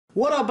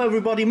What up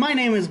everybody, my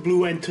name is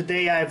Blue and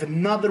today I have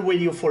another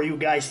video for you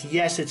guys.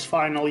 Yes, it's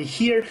finally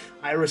here.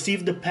 I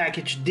received the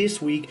package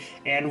this week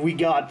and we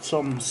got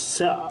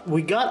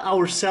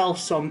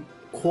ourselves some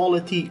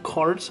quality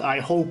cards.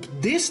 I hope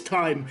this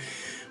time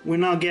we're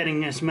not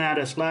getting as mad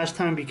as last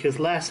time, because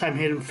last time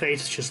Hidden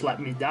Fates just let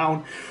me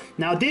down.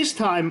 Now this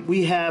time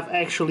we have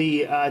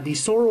actually the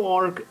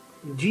Zoroark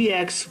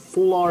GX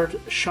Full Art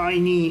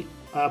Shiny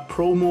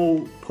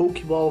promo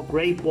Pokeball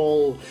Great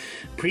Ball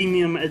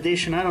Premium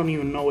Edition. I don't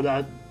even know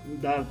that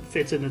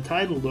fits in the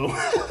title though.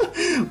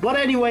 But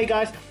anyway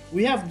guys,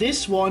 we have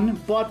this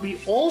one, but we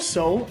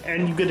also,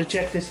 and you're gonna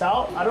check this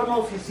out, I don't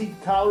know if you see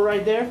the towel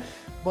right there,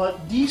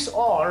 but these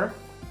are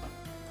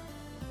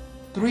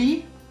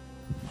 3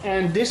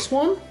 and this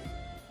one,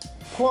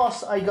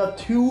 plus I got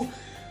 2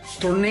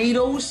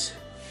 Tornadoes,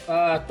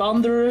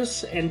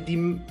 Thunderous and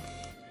the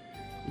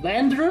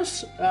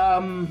Landorus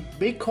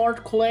big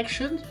card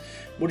collection,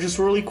 which is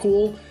really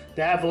cool.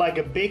 They have like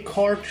a big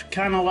card,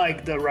 kind of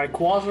like the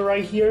Rayquaza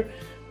right here,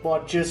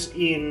 but just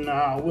in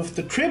with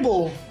the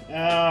triple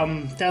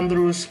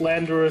Thunderous,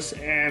 Landorus,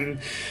 and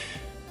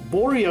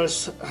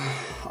Boreas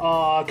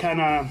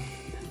kind of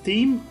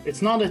theme.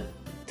 It's not a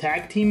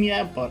tag team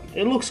yet, but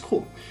it looks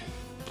cool.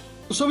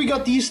 So we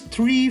got these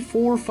 3,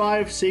 4,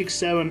 5, 6,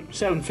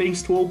 7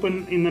 things to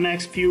open in the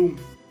next few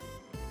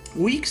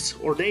weeks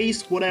or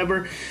days,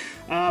 whatever.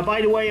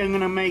 By the way, I'm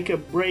gonna make a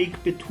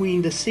break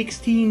between the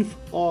 16th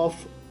of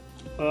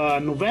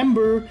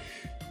November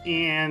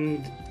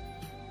and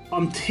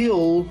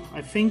until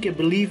I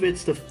believe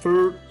it's the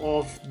 3rd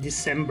of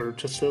December,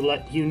 just to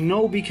let you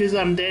know, because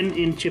I'm then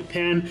in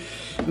Japan.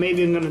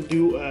 Maybe I'm gonna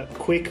do a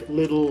quick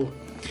little,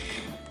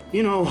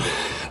 you know,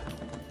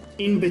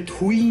 in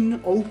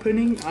between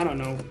opening. I don't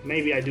know,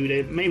 maybe I do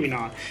that, maybe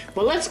not,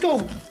 but let's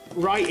go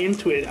right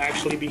into it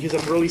actually, because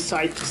I'm really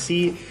psyched to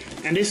see.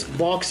 And this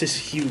box is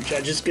huge.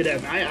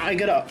 I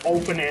gotta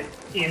open it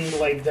in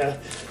like the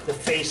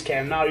face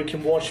cam. Now you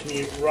can watch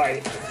me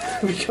right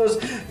because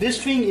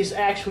this thing is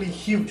actually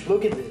huge.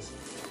 Look at this.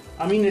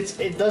 I mean,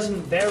 it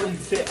doesn't barely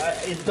fit.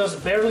 It does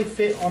barely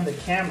fit on the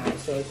camera,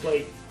 so it's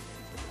like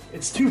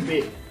it's too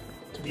big,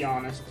 to be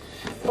honest.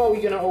 But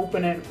we're gonna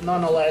open it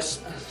nonetheless.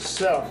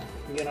 So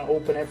I'm gonna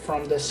open it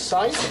from this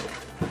side.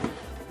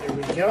 There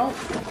we go.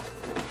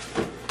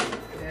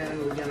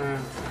 And we're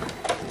gonna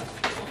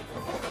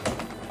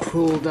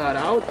pull that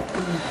out.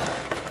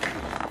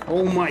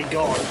 Oh my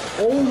god.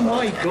 Oh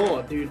my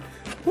god, dude.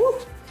 Woo!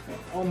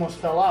 Almost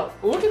fell out.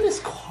 Look at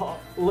this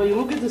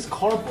look at this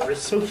cardboard.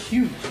 It's so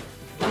huge.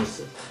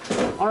 Jesus.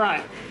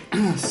 Alright.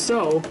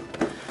 So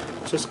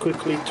just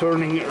quickly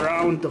turning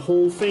around the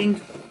whole thing.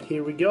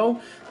 Here we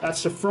go.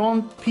 That's the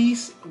front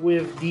piece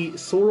with the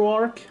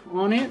Zoroark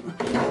on it.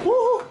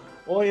 Woo!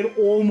 Oh, it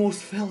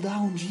almost fell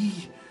down.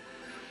 Gee.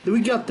 Then we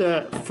got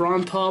the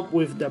front top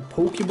with the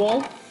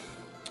Pokeball.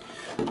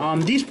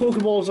 These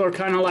Pokeballs are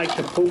kind of like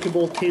the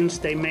Pokeball tins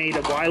they made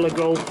a while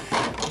ago.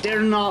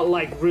 They're not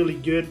like really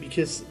good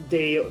because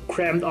they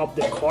crammed up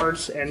the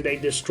cards and they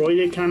destroyed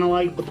it, kind of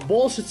like. But the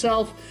balls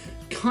itself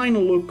kind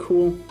of look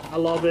cool. I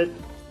love it.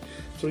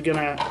 So we're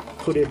gonna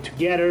put it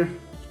together,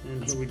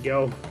 and here we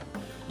go.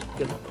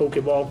 Get the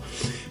Pokeball.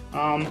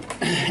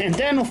 And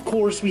then of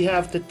course we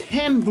have the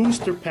 10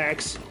 booster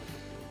packs,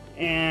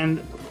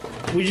 and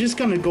we're just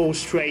gonna go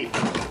straight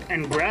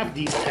and grab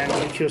these 10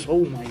 because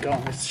oh my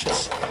god, it's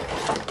just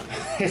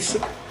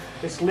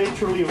it's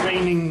literally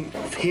raining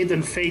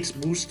Hidden Fates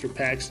booster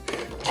packs.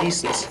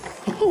 Jesus.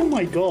 Oh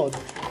my god.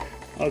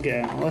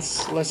 Okay,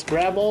 let's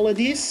grab all of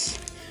these,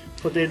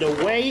 put it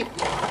away,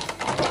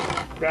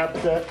 grab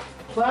the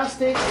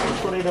plastic,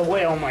 put it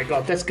away. Oh my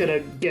god, that's gonna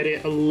get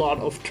it a lot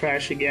of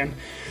trash again.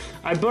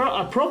 I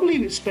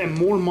probably spend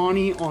more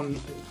money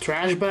on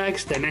trash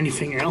bags than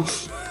anything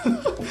else.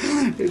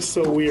 It's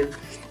so weird.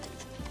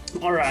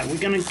 Alright, we're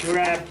gonna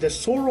grab the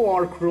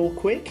Zoroark real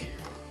quick.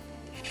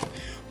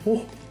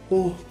 Oh,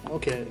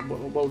 okay,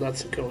 well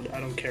that's a code,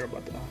 I don't care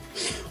about that.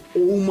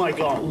 Oh my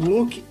god,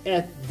 look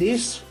at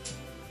this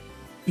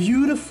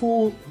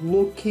beautiful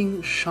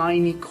looking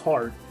shiny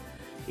card.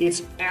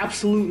 It's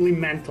absolutely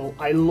mental.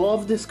 I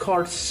love this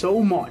card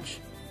so much.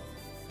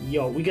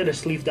 Yo, we gotta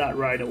sleeve that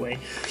right away.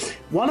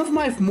 One of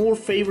my more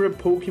favorite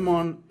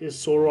Pokemon is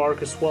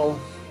Zoroark as well.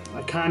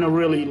 I kind of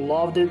really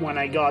loved it when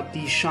I got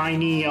the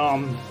shiny,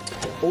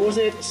 what was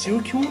it,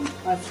 Suicune?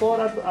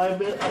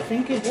 I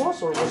think it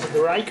was, or was it the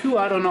Raikou?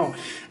 I don't know.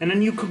 And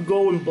then you could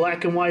go in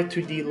black and white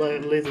to the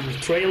little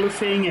trailer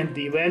thing, and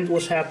the event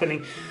was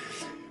happening.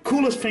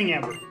 Coolest thing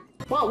ever.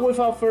 But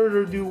without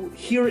further ado,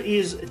 here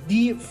is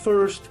the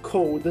first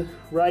code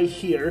right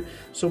here.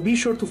 So be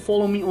sure to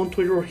follow me on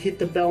Twitter or hit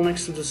the bell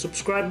next to the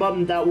subscribe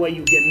button. That way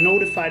you get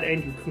notified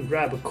and you can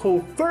grab a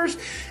code first.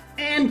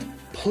 And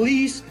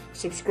please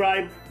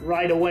subscribe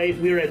right away.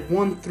 We're at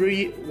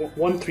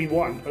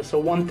 131, so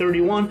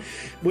 131,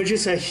 which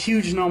is a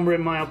huge number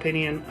in my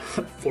opinion,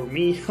 for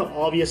me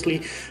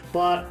obviously,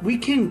 but we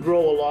can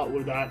grow a lot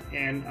with that,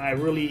 and I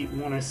really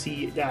want to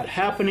see that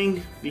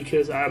happening,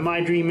 because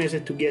my dream is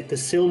to get the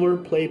silver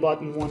play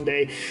button one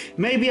day.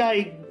 Maybe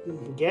I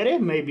get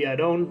it, maybe I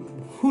don't,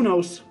 who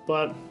knows,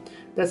 but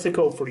that's the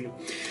code for you.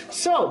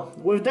 So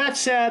with that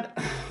said,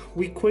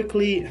 we're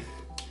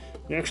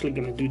actually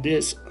gonna do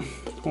this.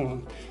 Hold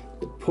on,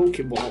 the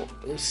Pokeball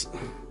is,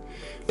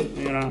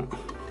 I'm gonna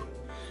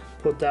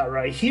put that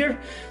right here.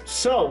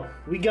 So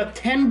we got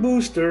 10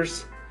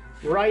 boosters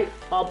right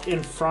up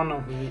in front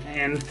of me,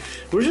 and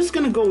we're just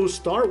gonna go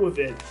start with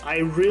it. I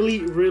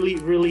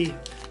really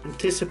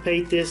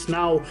anticipate this.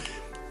 Now,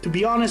 to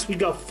be honest, we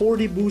got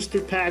 40 booster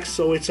packs,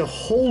 so it's a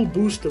whole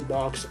booster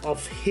box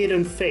of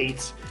hidden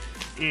fates,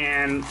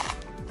 and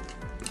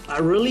I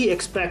really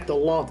expect a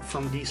lot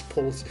from these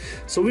pulls.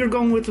 So we're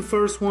going with the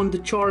first one, the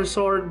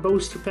Charizard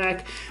booster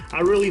pack. I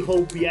really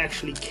hope we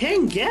actually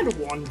can get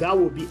one. That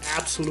would be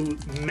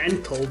absolute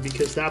mental,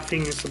 because that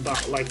thing is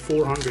about like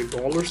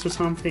 $400 or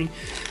something.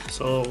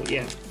 So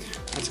yeah,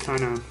 that's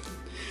kind of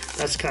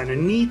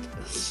neat.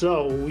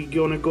 So we're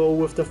gonna go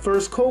with the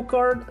first code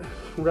card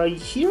right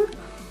here.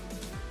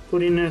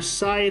 Put in a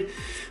side,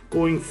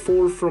 going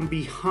 4 from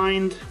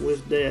behind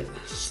with the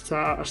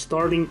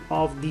starting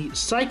of the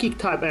Psychic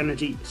type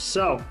energy.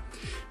 So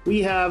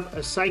we have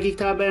a Psychic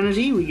type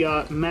energy. We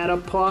got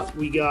Metapod,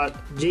 we got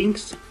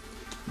Jinx,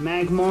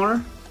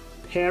 Magmar,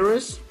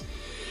 Paris,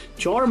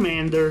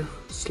 Charmander,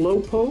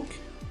 Slowpoke,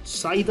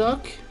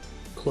 Psyduck,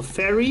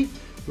 Clefairy,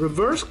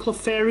 Reverse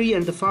Clefairy,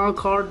 and the final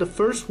card, the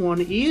first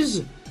one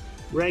is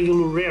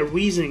regular rare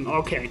Weezing.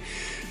 Okay.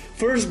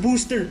 First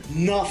booster,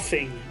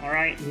 nothing,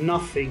 alright,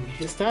 nothing.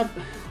 Is that,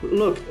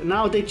 look,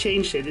 now they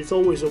changed it, it's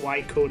always a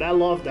white code. I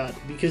love that,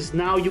 because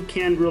now you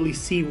can't really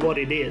see what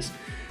it is.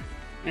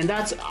 And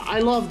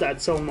I love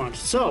that so much.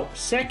 So,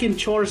 second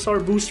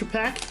Charizard booster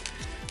pack,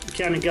 you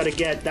kinda gotta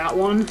get that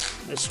one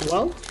as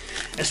well.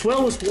 As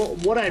well as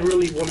what I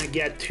really wanna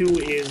get too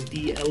is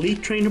the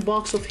Elite Trainer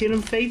box of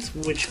Hidden Fates,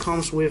 which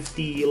comes with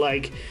the,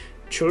 like,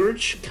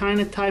 church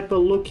kinda type of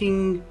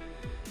looking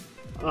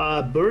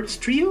Birds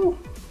Trio?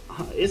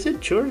 Is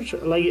it church?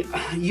 Like,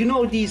 you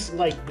know, these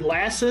like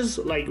glasses,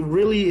 like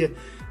really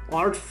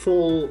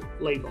artful,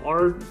 like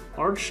art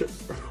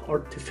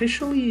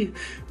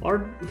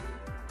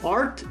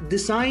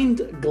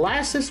designed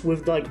glasses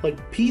with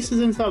like pieces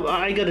and stuff.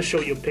 I gotta show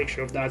you a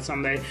picture of that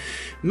someday.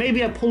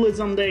 Maybe I pull it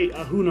someday,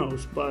 who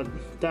knows, but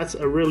that's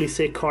a really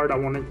sick card I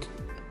wanted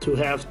to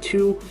have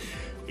too.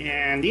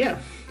 And yeah,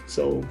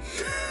 so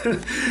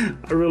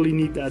I really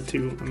need that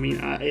too. I mean,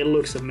 it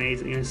looks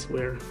amazing, I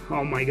swear.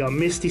 Oh my god,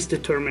 Misty's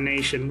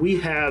Determination. We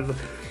have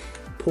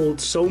pulled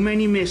so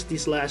many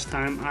Misties last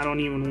time, I don't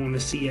even want to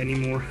see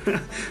anymore.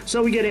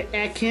 So we get an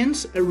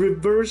Ekans, a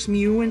Reverse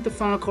Mew, and the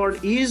final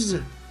card is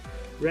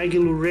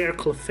regular rare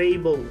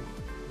Clefable.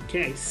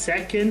 Okay,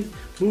 second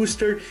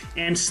booster,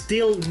 and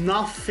still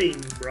nothing,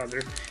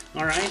 brother.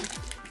 Alright,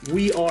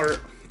 we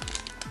are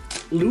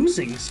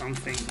losing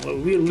something. Well,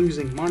 we're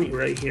losing money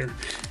right here.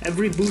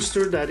 Every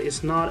booster that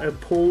is not a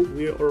pull,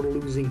 we are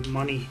losing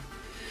money,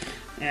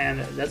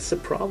 and that's the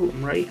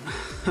problem, right?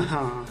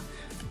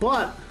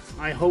 But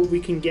I hope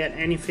we can get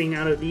anything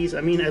out of these.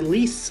 I mean, at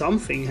least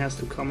something has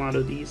to come out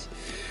of these,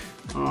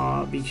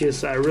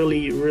 because I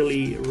really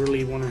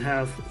want to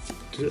have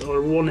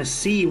or want to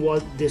see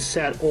what this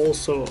set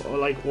also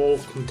like all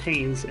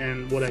contains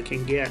and what I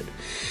can get.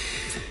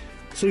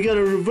 So we got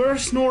a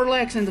reverse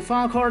Snorlax, and the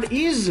final card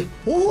is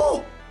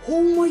oh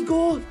my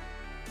god,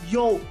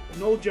 yo,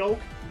 no joke,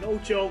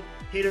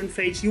 Hidden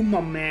Fates, you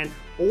my man.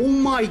 Oh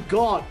my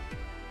god,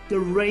 the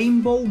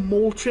Rainbow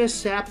Moltres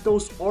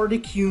Zapdos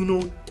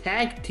Articuno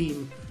tag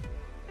team,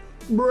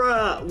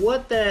 bruh,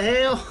 what the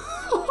hell?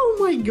 Oh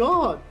my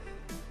god,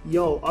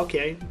 yo,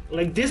 okay,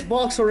 like this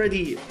box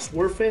already is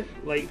worth it,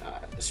 like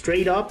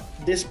straight up,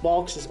 this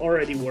box is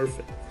already worth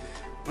it.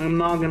 I'm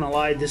not gonna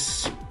lie,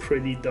 this is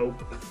pretty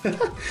dope.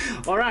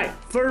 Alright,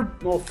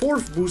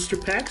 fourth booster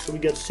pack, so we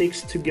got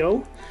 6 to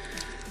go.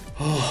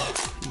 Oh,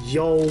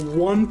 yo,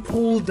 one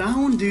pull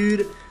down,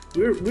 dude.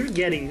 We're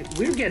getting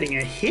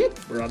a hit,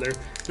 brother.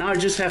 Now I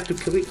just have to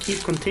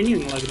keep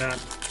continuing like that.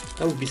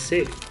 That would be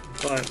sick.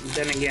 But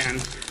then again,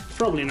 it's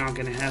probably not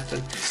gonna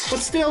happen. But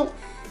still,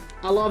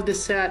 I love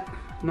this set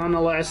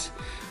nonetheless.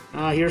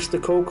 Here's the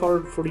code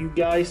card for you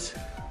guys.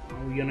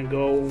 We're gonna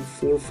go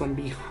 4 from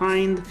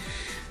behind,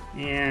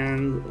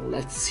 and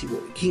let's see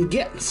what we can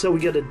get. So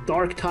we got a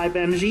Dark type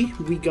energy,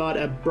 we got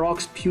a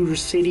Brock's Pewter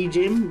City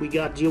Gym, we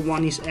got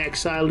Giovanni's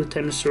Exile,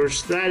 Lieutenant Surge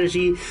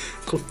Strategy,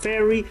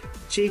 Clefairy,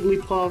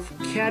 Jigglypuff,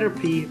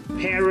 Caterpie,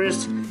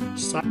 Paris,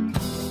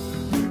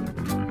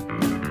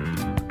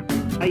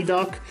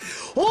 Psyduck.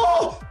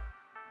 Oh!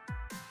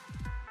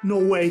 No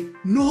way,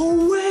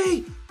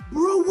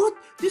 bro, what?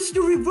 This is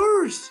the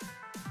reverse.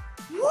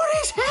 What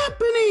is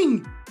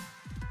happening?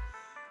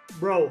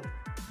 Bro,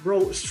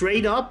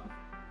 straight up,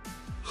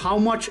 how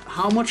much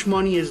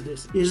money is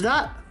this? Is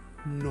that?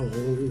 No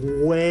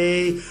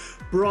way,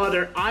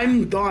 brother.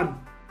 I'm done.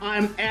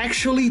 I'm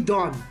actually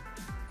done.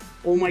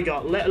 Oh my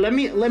god. Let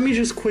me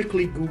just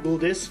quickly Google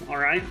this. All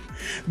right,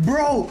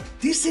 bro.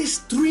 This is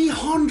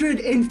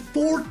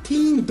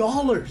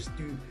 $314,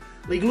 dude.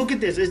 Like, look at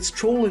this. It's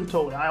Troll and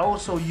Toad. I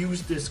also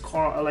use this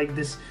car, like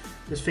this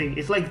This thing.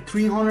 It's like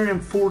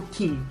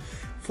 314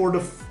 for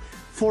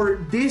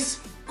this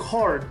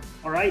card.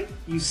 All right,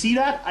 you see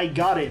that? I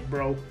got it,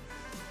 bro.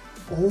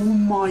 Oh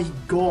my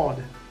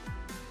god.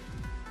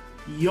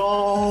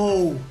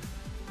 Yo.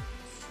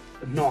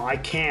 No, I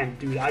can't,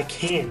 dude. I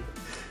can't.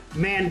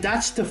 Man,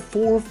 that's the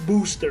 4th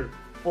booster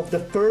of the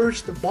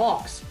first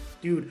box,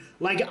 dude.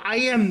 Like, I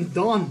am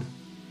done.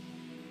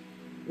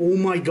 Oh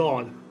my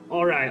god.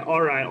 Alright.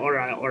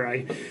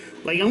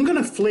 Like, I'm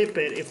gonna flip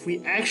it if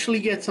we actually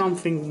get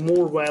something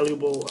more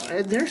valuable.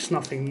 There's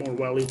nothing more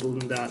valuable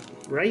than that,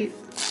 right?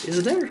 Is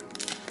it there?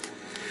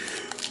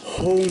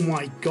 Oh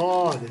my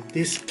god.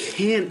 This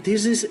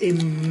is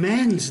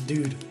immense,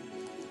 dude.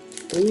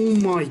 Oh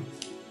my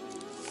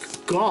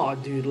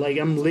god, dude. Like,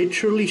 I'm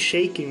literally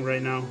shaking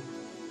right now.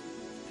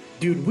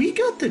 Dude, we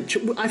got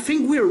the... I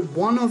think we are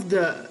one of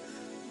the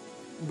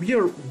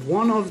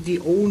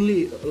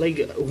only,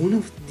 like, one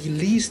of the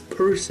least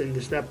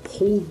persons that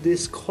pulled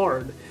this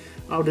card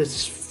out of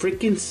this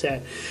freaking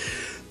set.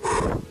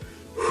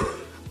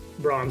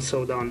 Bro, I'm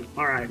so done.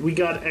 Alright, we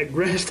got a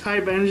grass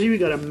type energy, we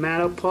got a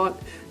Metapod,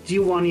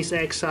 Giovanni's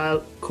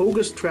Exile,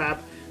 Koga's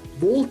Trap,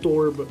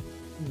 Voltorb,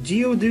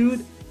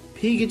 Geodude,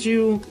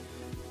 Pikachu,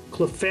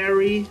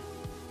 Clefairy,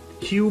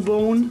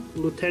 Cubone,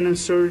 Lieutenant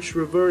Surge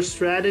Reverse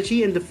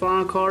Strategy, and the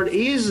final card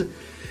is...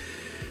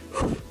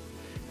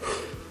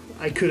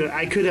 I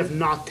could have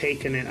not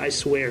taken it, I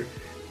swear.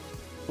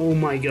 Oh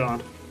my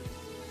god.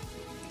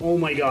 Oh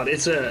my god,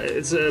 it's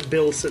a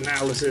Bill's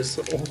analysis.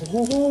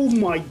 Oh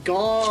my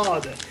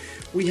god.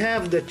 We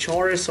have the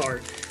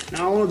Charizard.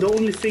 Now the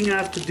only thing I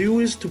have to do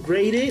is to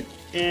grade it,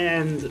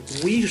 and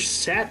we're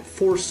set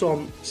for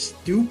some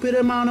stupid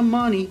amount of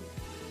money.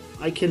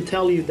 I can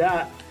tell you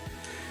that.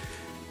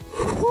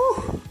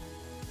 Whew.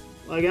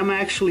 Like, I'm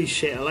actually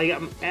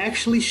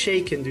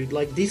shaking, dude.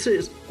 Like, this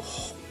is,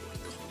 oh my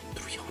god,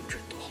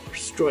 $300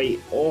 straight.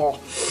 Oh,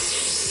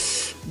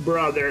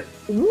 brother,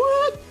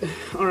 what?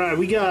 All right,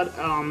 we got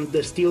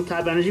the Steel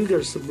type energy. We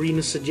got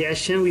Sabrina's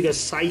Suggestion. We got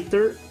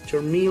Scyther,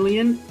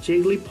 Charmeleon,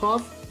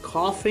 Jigglypuff,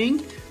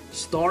 Coughing,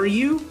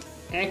 Staryu,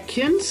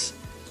 Ekans,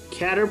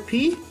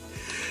 Caterpie,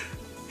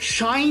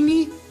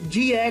 Shiny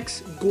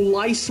GX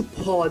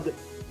Golisopod.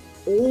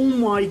 Oh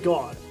my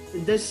god.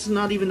 This is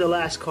not even the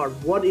last card.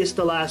 What is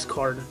the last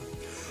card?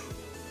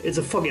 It's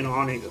a fucking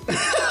Onyx.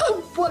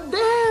 But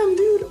damn,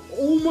 dude.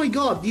 Oh my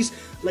god.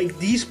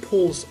 These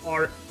pulls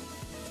are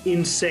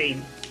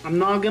insane. I'm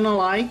not gonna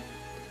lie.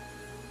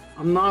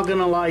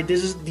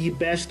 This is the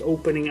best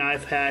opening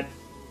I've had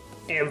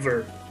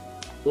ever.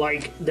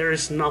 Like,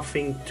 there's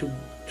nothing to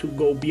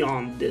go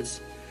beyond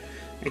this.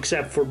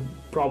 Except for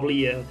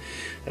probably a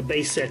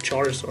base set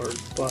Charizard.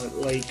 But,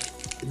 like,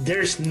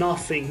 there's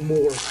nothing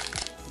more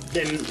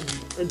than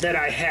that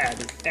I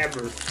had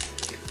ever.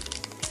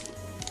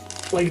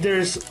 Like,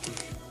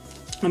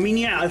 I mean,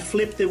 yeah, I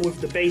flipped it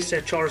with the base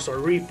set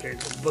Charizard reprint,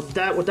 but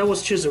that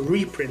was just a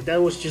reprint.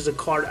 That was just a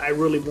card I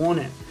really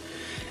wanted.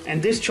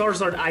 And this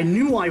Charizard, I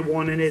knew I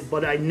wanted it,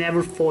 but I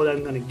never thought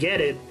I'm gonna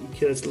get it,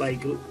 because,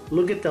 like,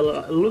 look at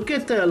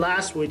the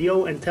last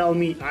video and tell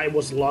me I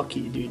was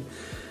lucky, dude.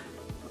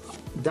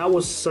 That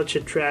was such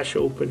a trash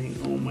opening.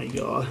 Oh my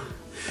god.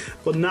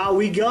 But now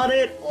we got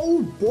it.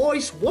 Oh,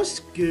 boys, what's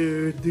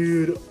good,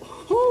 dude?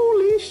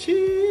 Holy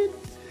shit.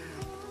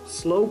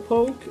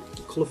 Slowpoke,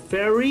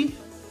 Clefairy,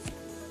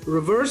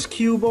 Reverse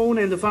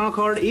Cubone, and the final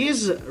card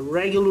is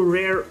regular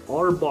rare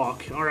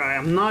Arbok. All right,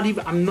 I'm not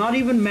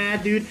even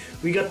mad, dude.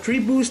 We got 3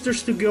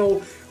 boosters to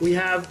go. We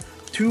have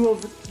two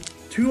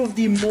of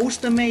the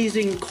most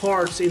amazing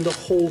cards in the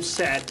whole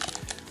set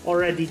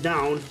already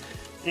down,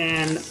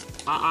 and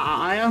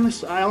I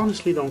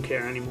honestly don't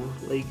care anymore.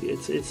 Like,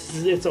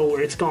 it's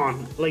over. It's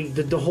gone. Like,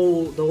 the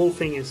whole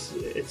thing is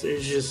it's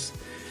just,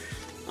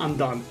 I'm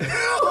done.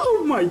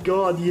 Oh my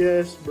god,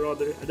 yes,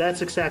 brother.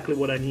 That's exactly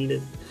what I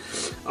needed.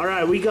 All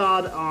right, we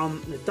got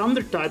the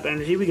Thunder type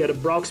energy. We got a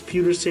Brock's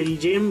Pewter City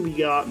Gym. We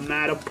got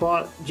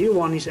Metapod,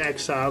 Giovanni's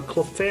Exile,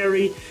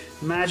 Clefairy,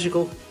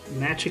 Magikarp,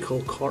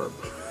 Magikarp.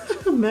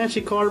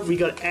 We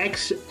got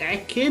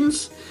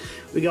Ekans.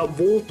 We got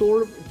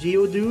Voltorb,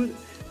 Geodude,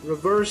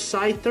 Reverse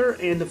Scyther,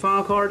 and the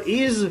final card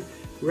is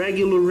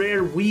regular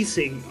rare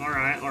Weezing.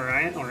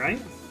 Alright.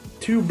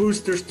 2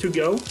 boosters to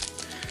go.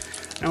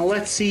 Now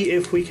let's see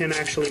if we can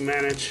actually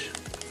manage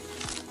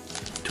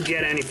to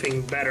get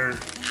anything better.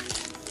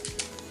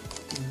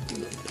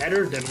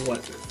 Better than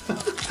what?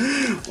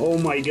 Oh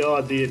my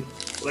god, dude.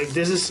 Like,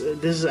 this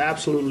is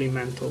absolutely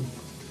mental.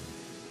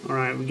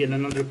 Alright, we get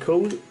another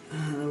code.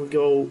 We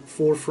go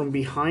 4 from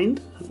behind.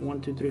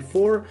 1, 2, 3,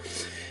 4.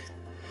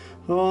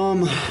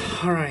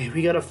 Alright,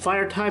 we got a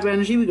Fire type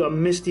energy. We got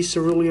Misty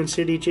Cerulean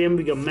City Gym.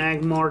 We got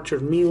Magmar,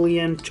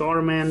 Charmeleon,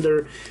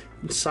 Charmander,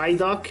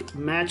 Psyduck,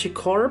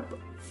 Magikarp.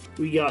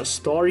 We got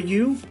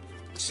Staryu,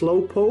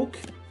 Slowpoke,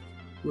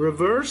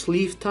 Reverse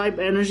Leaf type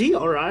energy.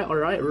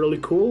 Alright, really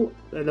cool.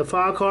 And the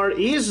final card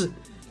is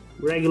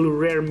regular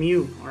rare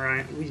Mew.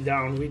 Alright, we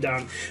down. We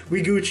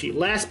Gucci.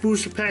 Last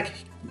booster pack.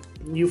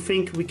 You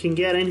think we can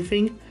get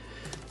anything?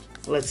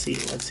 Let's see.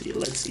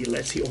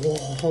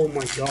 Oh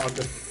my god,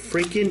 the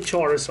freaking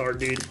Charizard,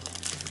 dude.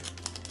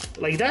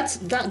 Like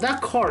that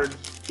card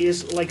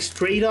is like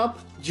straight up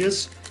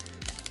just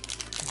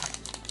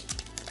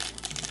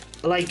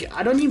like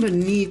I don't even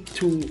need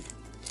to,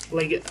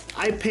 like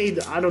I paid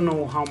I don't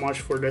know how much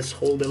for this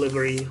whole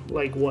delivery,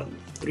 like what,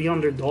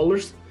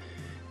 $300,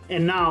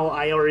 and now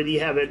I already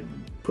have it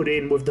put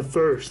in with the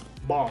first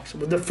box,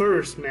 with the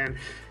first, man.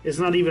 It's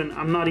not even,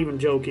 I'm not even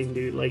joking,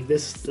 dude. Like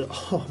this,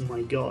 oh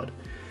my god.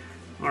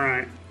 All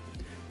right,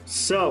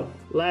 so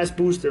last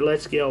booster,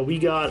 let's go. We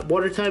got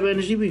water type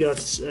energy, we got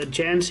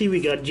Chansey,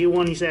 we got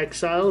Giovanni's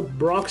Exile,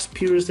 Brock's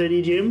Pure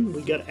City Gym,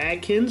 we got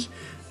Atkins,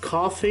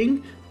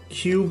 Coughing,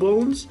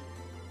 Cubone,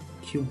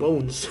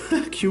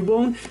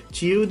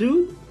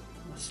 Geodude,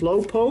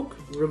 Slowpoke,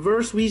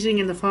 Reverse Weezing,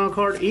 and the final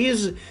card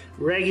is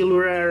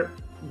regular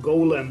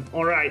Golem.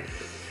 Alright.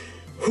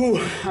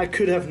 Whew, I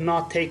could have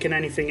not taken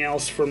anything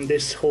else from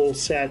this whole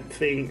set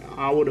thing.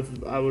 I would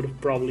have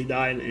probably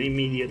died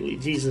immediately.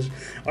 Jesus.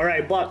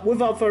 Alright, but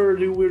without further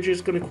ado, we're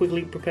just gonna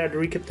quickly prepare the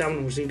recap time,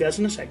 and we'll see you guys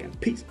in a second.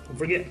 Peace. Don't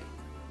forget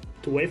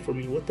to wait for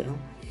me. What the hell?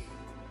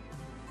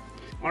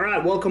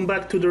 Alright, welcome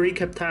back to the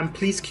recap time.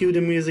 Please cue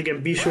the music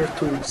and be sure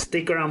to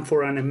stick around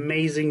for an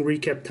amazing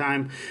recap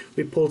time.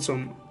 We pulled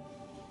some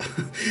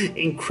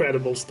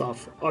incredible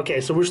stuff. Okay,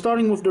 so we're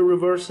starting with the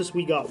reverses.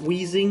 We got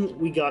Weezing,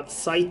 we got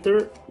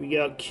Scyther, we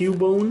got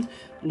Cubone,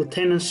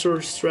 Lieutenant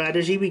Surge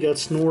Strategy, we got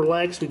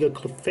Snorlax, we got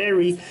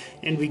Clefairy,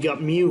 and we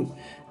got Mew.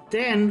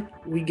 Then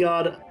we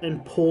got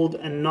and pulled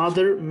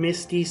another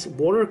Misty's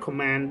Water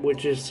Command,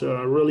 which is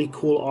really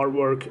cool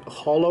artwork,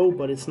 hollow,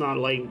 but it's not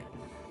like...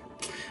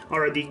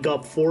 Already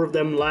got 4 of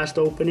them last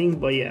opening,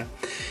 but yeah.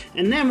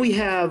 And then we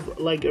have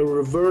like a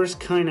reverse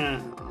kind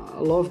of... I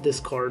love this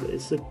card.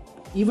 It's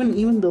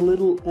even the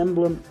little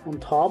emblem on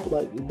top,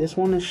 like this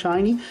one is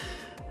shiny.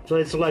 So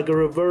it's like a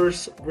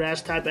reverse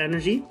grass type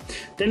energy.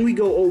 Then we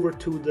go over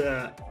to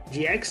the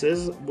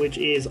GXs, which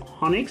is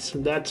Onyx.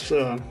 That's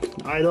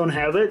I don't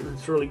have it.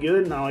 It's really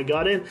good. Now I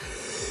got it.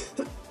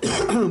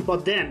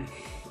 But then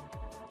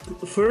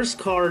the first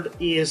card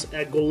is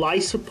a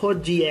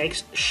Golisopod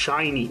GX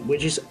Shiny,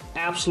 which is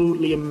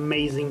absolutely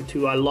amazing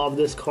too. I love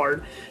this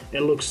card.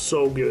 It looks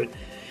so good.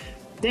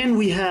 Then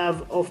we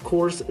have, of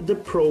course, the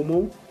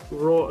promo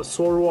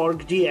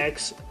Zoroark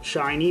GX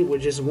Shiny,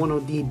 which is one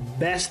of the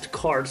best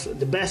cards,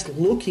 the best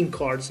looking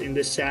cards in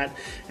this set,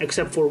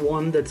 except for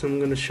one that I'm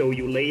gonna show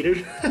you later.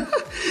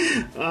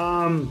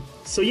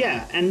 So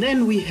yeah, and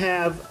then we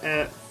have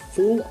a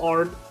full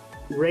art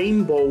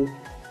Rainbow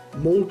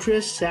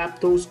Moltres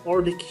Zapdos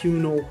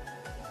Articuno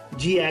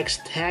GX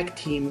Tag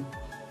Team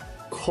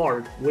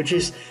card, which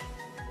is,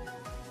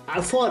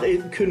 I thought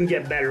it couldn't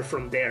get better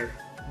from there,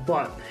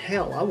 but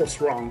hell, I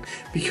was wrong,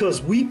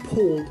 because we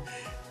pulled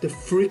the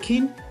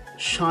freaking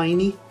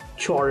shiny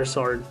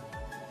Charizard.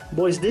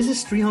 Boys, this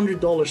is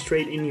 $300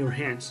 straight in your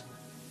hands.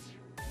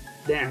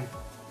 Damn.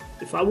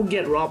 If I would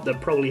get robbed,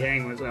 I'd probably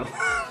hang myself.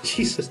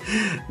 Jesus.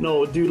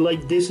 No, dude,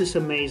 like, this is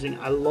amazing.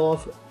 I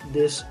love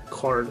this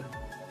card.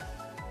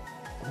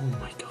 Oh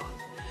my god.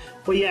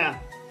 But yeah,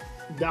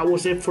 that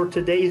was it for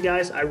today,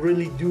 guys. I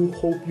really do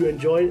hope you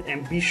enjoyed,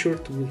 and be sure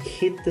to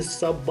hit the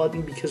sub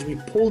button because we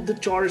pulled the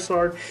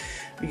Charizard,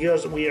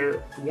 because we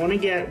want to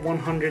get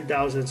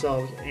 100,000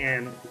 subs,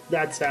 and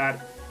that's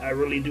that. I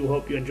really do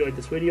hope you enjoyed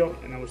this video,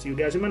 and I will see you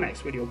guys in my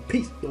next video.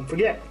 Peace. Don't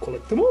forget,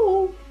 collect them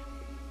all.